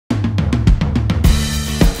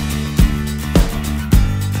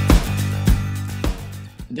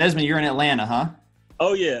Desmond, you're in Atlanta, huh?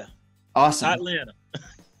 Oh yeah, Awesome. Atlanta.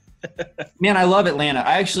 Man, I love Atlanta.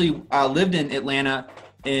 I actually lived in Atlanta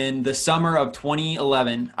in the summer of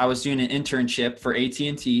 2011. I was doing an internship for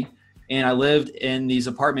AT&T, and I lived in these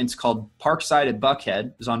apartments called Parkside at Buckhead.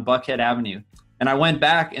 It was on Buckhead Avenue. And I went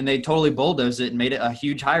back, and they totally bulldozed it and made it a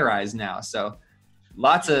huge high-rise now. So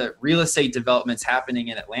lots of real estate developments happening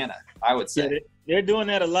in Atlanta, I would say. Yeah, they're doing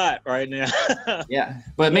that a lot right now. Yeah.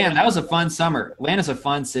 But, man, that was a fun summer. Atlanta's a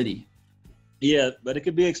fun city. Yeah, but it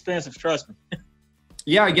could be expensive, trust me.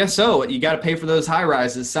 Yeah, I guess so. You got to pay for those high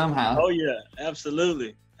rises somehow. Oh yeah,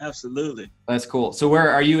 absolutely. Absolutely. That's cool. So where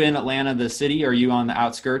are you in Atlanta, the city? Or are you on the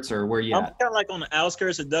outskirts, or where are you I'm at? kind of like on the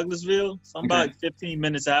outskirts of Douglasville. So I'm about 15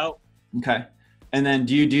 minutes out. Okay. And then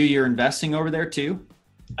do you do your investing over there too?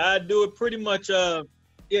 I do it pretty much in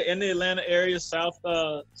the Atlanta area,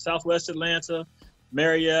 southwest Atlanta,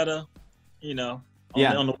 Marietta, on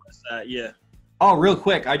the west side. Yeah. Oh, real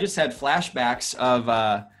quick. I just had flashbacks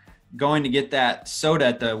of going to get that soda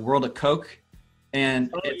at the World of Coke. And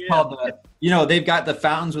it's called they've got the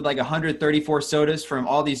fountains with like 134 sodas from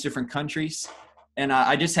all these different countries. And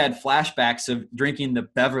I just had flashbacks of drinking the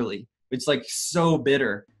Beverly. It's like so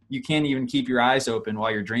bitter. You can't even keep your eyes open while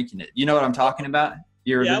you're drinking it. You know what I'm talking about?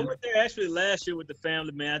 I went there actually last year with the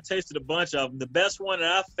family, man. I tasted a bunch of them. The best one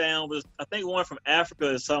that I found was, I think, one from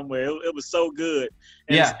Africa or somewhere. It was so good.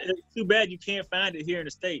 And it's too bad you can't find it here in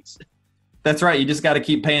the States. That's right. You just got to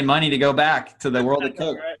keep paying money to go back to the World of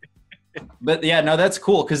Coke. Right. But yeah, no, that's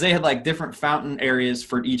cool because they had like different fountain areas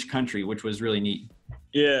for each country, which was really neat.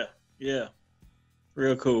 Yeah.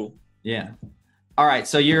 Real cool. Yeah. All right.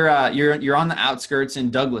 So you're on the outskirts in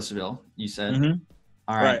Douglasville, you said. Mm-hmm.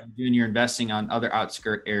 All right. And you're investing on other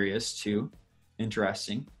outskirt areas too.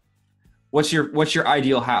 Interesting. What's your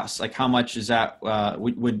ideal house? Like how much is that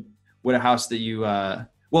would a house that you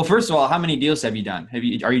well, first of all, how many deals have you done?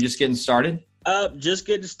 Are you just getting started? Just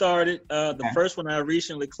getting started. The first one I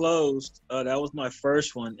recently closed, that was my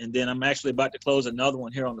first one. And then I'm actually about to close another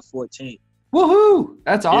one here on the 14th. Woohoo!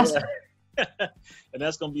 That's awesome. Yeah. And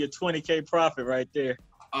that's going to be a $20K profit right there.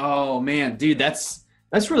 Oh man, dude, that's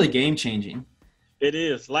really game changing. It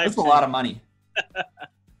is. That's a lot of money.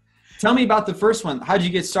 Tell me about the first one. How'd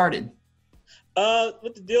you get started?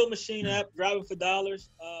 With the DealMachine app, driving for dollars.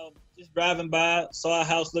 Just driving by, saw a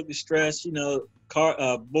house look distressed,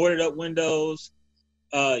 car boarded up windows,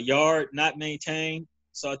 yard not maintained.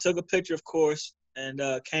 So I took a picture, of course, and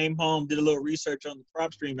came home, did a little research on the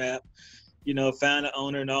PropStream app, found the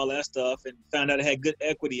owner and all that stuff, and found out it had good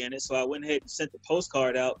equity in it. So I went ahead and sent the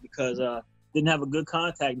postcard out because didn't have a good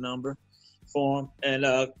contact number for him. And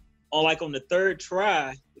on the third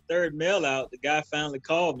try, the third mail out, the guy finally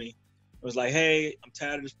called me. It was like, hey, I'm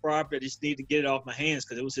tired of this property. I just need to get it off my hands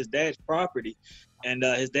because it was his dad's property. And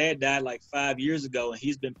his dad died like 5 years ago, and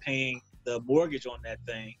he's been paying the mortgage on that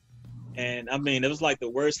thing. And, I mean, it was like the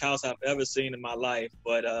worst house I've ever seen in my life.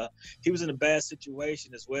 But he was in a bad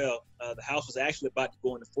situation as well. The house was actually about to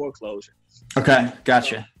go into foreclosure. Okay,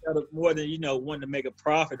 gotcha. So, more than, wanting to make a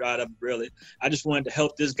profit out of it, really. I just wanted to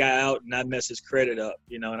help this guy out and not mess his credit up,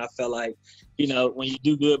 and I felt like, when you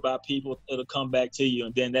do good by people, it'll come back to you.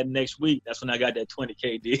 And then that next week, that's when I got that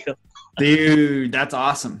 $20K deal. Dude, that's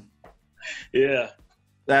awesome. Yeah.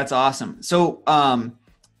 That's awesome. So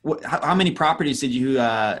how many properties did you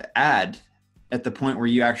add at the point where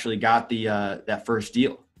you actually got the that first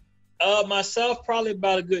deal? Myself, probably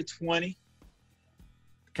about a good 20.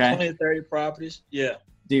 Okay. 20 to 30 properties. Yeah.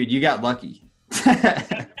 Dude, you got lucky.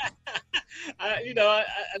 I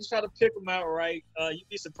just try to pick them out right. You'd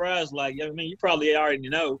be surprised. You probably already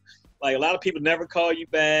know. Like, a lot of people never call you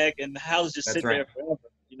back, and the houses just sit there forever.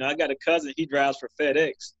 I got a cousin. He drives for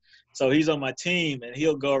FedEx. So he's on my team, and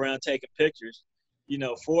he'll go around taking pictures,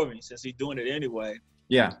 for me since he's doing it anyway.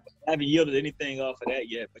 Yeah. I haven't yielded anything off of that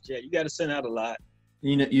yet. But, yeah, you got to send out a lot.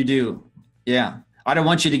 You do. Yeah. I don't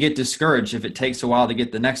want you to get discouraged if it takes a while to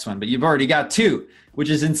get the next one, but you've already got 2, which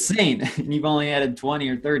is insane. And you've only added 20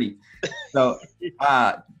 or 30. So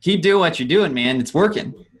keep doing what you're doing, man. It's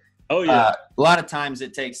working. Oh, yeah. A lot of times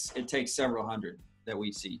it takes several hundred that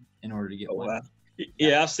we see in order to get one. Wow.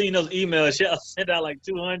 Yeah, I've seen those emails. Yeah, I sent out like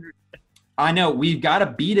 200. I know. We've got to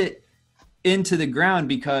beat it into the ground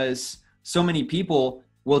because so many people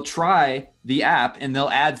will try the app and they'll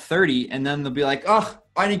add 30 and then they'll be like, oh,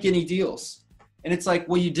 I didn't get any deals. And it's like,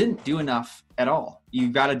 well, you didn't do enough at all.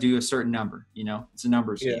 You've got to do a certain number, it's a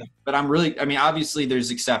numbers game. But obviously there's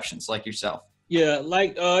exceptions like yourself. Yeah,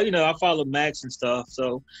 I follow Max and stuff.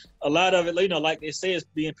 So a lot of it, like they say, it's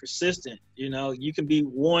being persistent. You can be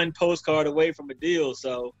one postcard away from a deal.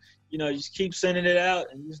 So, you just keep sending it out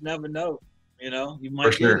and you just never know. You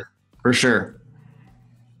might For sure.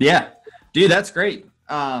 Yeah, dude, that's great.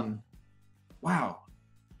 Wow.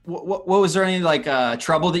 What was there any like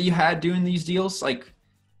trouble that you had doing these deals? Like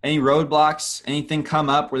any roadblocks, anything come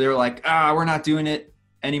up where they were like, we're not doing it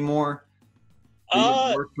anymore that you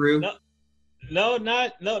had to work through? No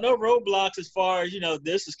roadblocks as far as,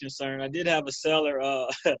 this is concerned. I did have a seller,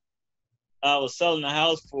 I was selling the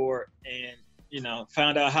house for, and,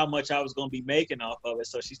 found out how much I was going to be making off of it.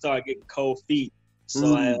 So she started getting cold feet.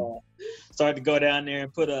 So I started to go down there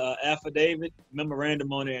and put a affidavit,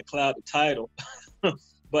 memorandum on there and cloud the title.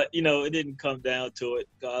 But, it didn't come down to it.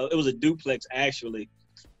 It was a duplex, actually.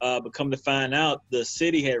 But come to find out, the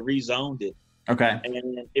city had rezoned it. Okay.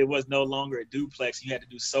 And it was no longer a duplex. You had to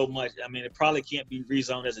do so much. I mean, it probably can't be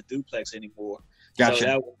rezoned as a duplex anymore. Gotcha.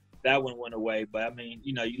 So that one went away. But, I mean,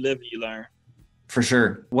 you live and you learn. For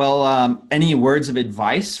sure. Well, any words of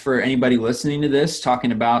advice for anybody listening to this,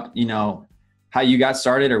 talking about, how you got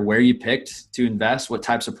started or where you picked to invest, what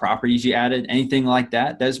types of properties you added, anything like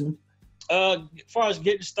that, Desmond? As far as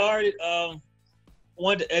getting started,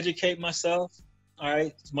 wanted to educate myself, all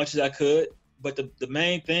right, as much as I could. But the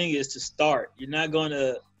main thing is to start. You're not going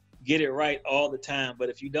to get it right all the time. But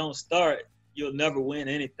if you don't start, you'll never win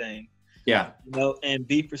anything. Yeah. And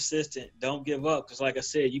be persistent. Don't give up. Because like I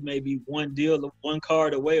said, you may be one deal, one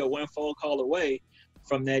card away or one phone call away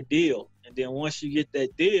from that deal. And then once you get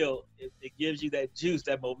that deal, it gives you that juice,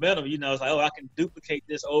 that momentum. It's like, I can duplicate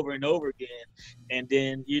this over and over again. And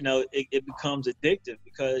then, it becomes addictive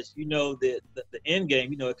because, the end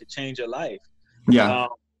game, it could change your life. Yeah.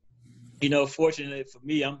 Fortunately for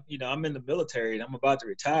me, I'm in the military and I'm about to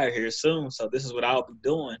retire here soon. So this is what I'll be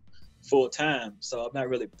doing full time. So I'm not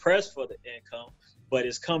really pressed for the income, but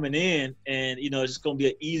it's coming in and, it's just going to be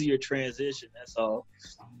an easier transition. That's all,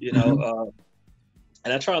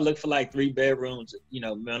 and I try to look for like 3 bedrooms,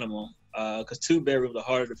 minimum, because 2 bedrooms are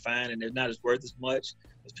harder to find and they're not as worth as much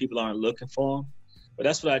as people aren't looking for them. But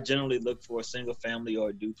that's what I generally look for, single family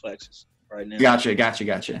or duplexes right now.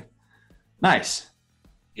 Gotcha. Nice.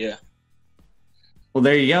 Yeah. Well,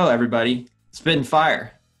 there you go, everybody. Spitting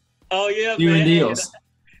fire. Oh, yeah, doing man. deals.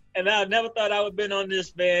 And I never thought I would have been on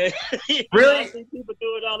this, man. Really? I see people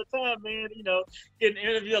do it all the time, man. Get an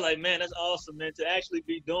interview, like, man, that's awesome, man. To actually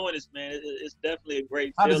be doing this, man, it's definitely a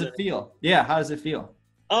great feeling. How does it feel? Yeah, how does it feel?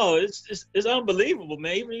 Oh, it's unbelievable,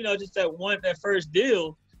 man. Even, just that first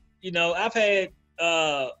deal, I've had,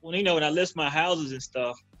 when I list my houses and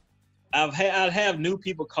stuff, I'd have new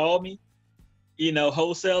people call me,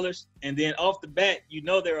 wholesalers, and then off the bat,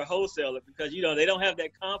 they're a wholesaler because, they don't have that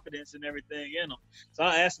confidence and everything in them. So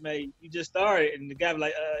I asked him, hey, you just started? And the guy was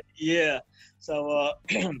like, yeah. So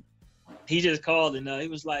he just called and he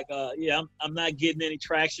was like, yeah, I'm not getting any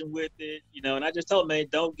traction with it, and I just told him, man,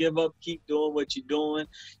 don't give up, keep doing what you're doing,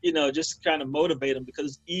 just kind of motivate them because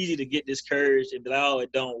it's easy to get discouraged and be like, oh,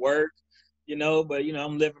 it don't work. But,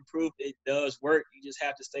 I'm living proof it does work. You just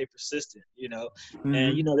have to stay persistent, Mm-hmm.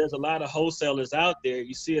 And, there's a lot of wholesalers out there.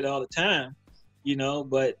 You see it all the time,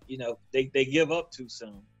 but, they give up too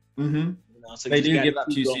soon. Mm-hmm. So they do give up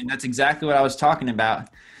too soon. That's exactly what I was talking about.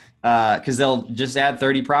 Because they'll just add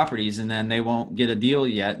 30 properties and then they won't get a deal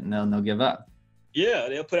yet and then they'll give up. Yeah,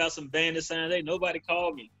 they'll put out some bandit signs. Hey, nobody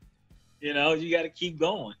called me. You got to keep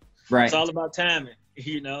going. Right. It's all about timing,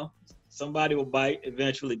 Somebody will bite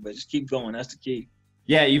eventually, but just keep going. That's the key.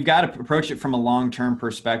 Yeah, you've got to approach it from a long-term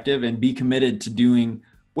perspective and be committed to doing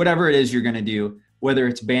whatever it is you're going to do, whether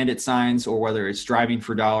it's bandit signs or whether it's driving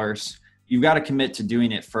for dollars. You've got to commit to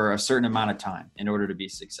doing it for a certain amount of time in order to be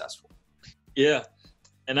successful. Yeah.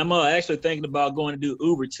 And I'm actually thinking about going to do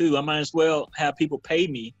Uber too. I might as well have people pay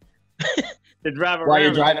me to drive around. While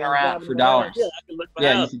you're driving around for dollars. Yeah, I can look for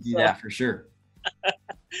houses. You can do that for sure.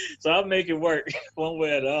 So I'll make it work one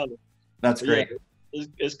way or the other. That's great. Yeah,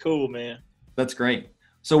 it's cool, man. That's great.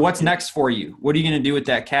 So what's next for you? What are you going to do with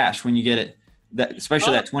that cash when you get it,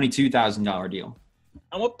 especially that $22,000 deal?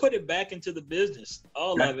 I'm going to put it back into the business,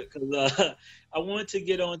 all of it, because I wanted to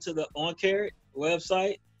get onto the OnCarrot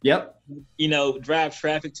website. Yep. Drive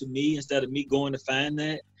traffic to me instead of me going to find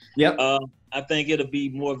that. Yep. I think it'll be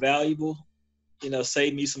more valuable,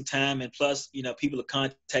 save me some time. And plus, people will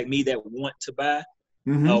contact me that want to buy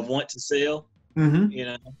or want to sell,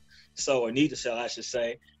 or need to sell, I should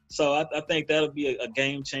say. So I think that'll be a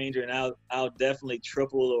game changer, and I'll definitely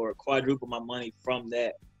triple or quadruple my money from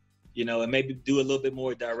that, and maybe do a little bit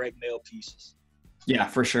more direct mail pieces. Yeah,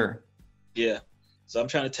 for sure. Yeah. So I'm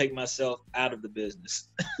trying to take myself out of the business,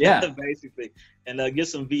 basically, and get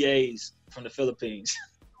some VAs from the Philippines.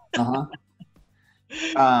 What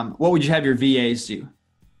would you have your VAs do?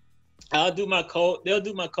 They'll do my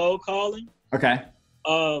cold calling. Okay.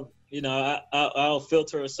 I'll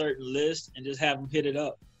filter a certain list and just have them hit it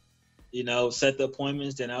up. set the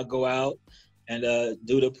appointments. Then I'll go out and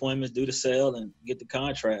do the appointments, do the sale, and get the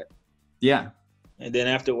contract. Yeah. And then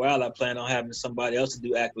after a while, I plan on having somebody else to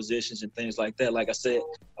do acquisitions and things like that. Like I said,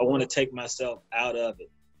 I want to take myself out of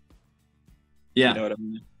it. Yeah. You know what I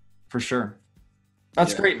mean? For sure.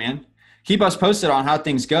 That's great, man. Keep us posted on how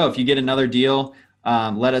things go. If you get another deal,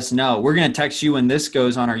 let us know. We're going to text you when this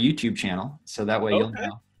goes on our YouTube channel. So that way you'll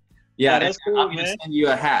know. Yeah. That's cool, I'm going to send you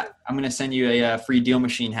a hat. I'm going to send you a free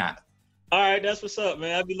DealMachine hat. All right. That's what's up,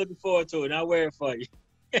 man. I'll be looking forward to it. I'll wear it for you.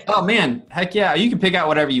 Oh, man. Heck yeah. You can pick out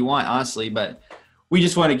whatever you want, honestly. But we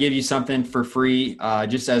just want to give you something for free,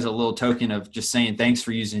 just as a little token of just saying thanks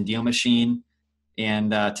for using DealMachine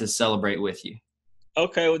and to celebrate with you.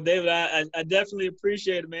 Okay. Well, David, I definitely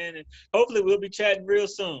appreciate it, man. And hopefully we'll be chatting real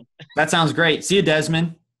soon. That sounds great. See you,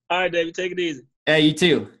 Desmond. All right, David. Take it easy. Yeah, you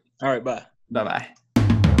too. All right. Bye. Bye-bye.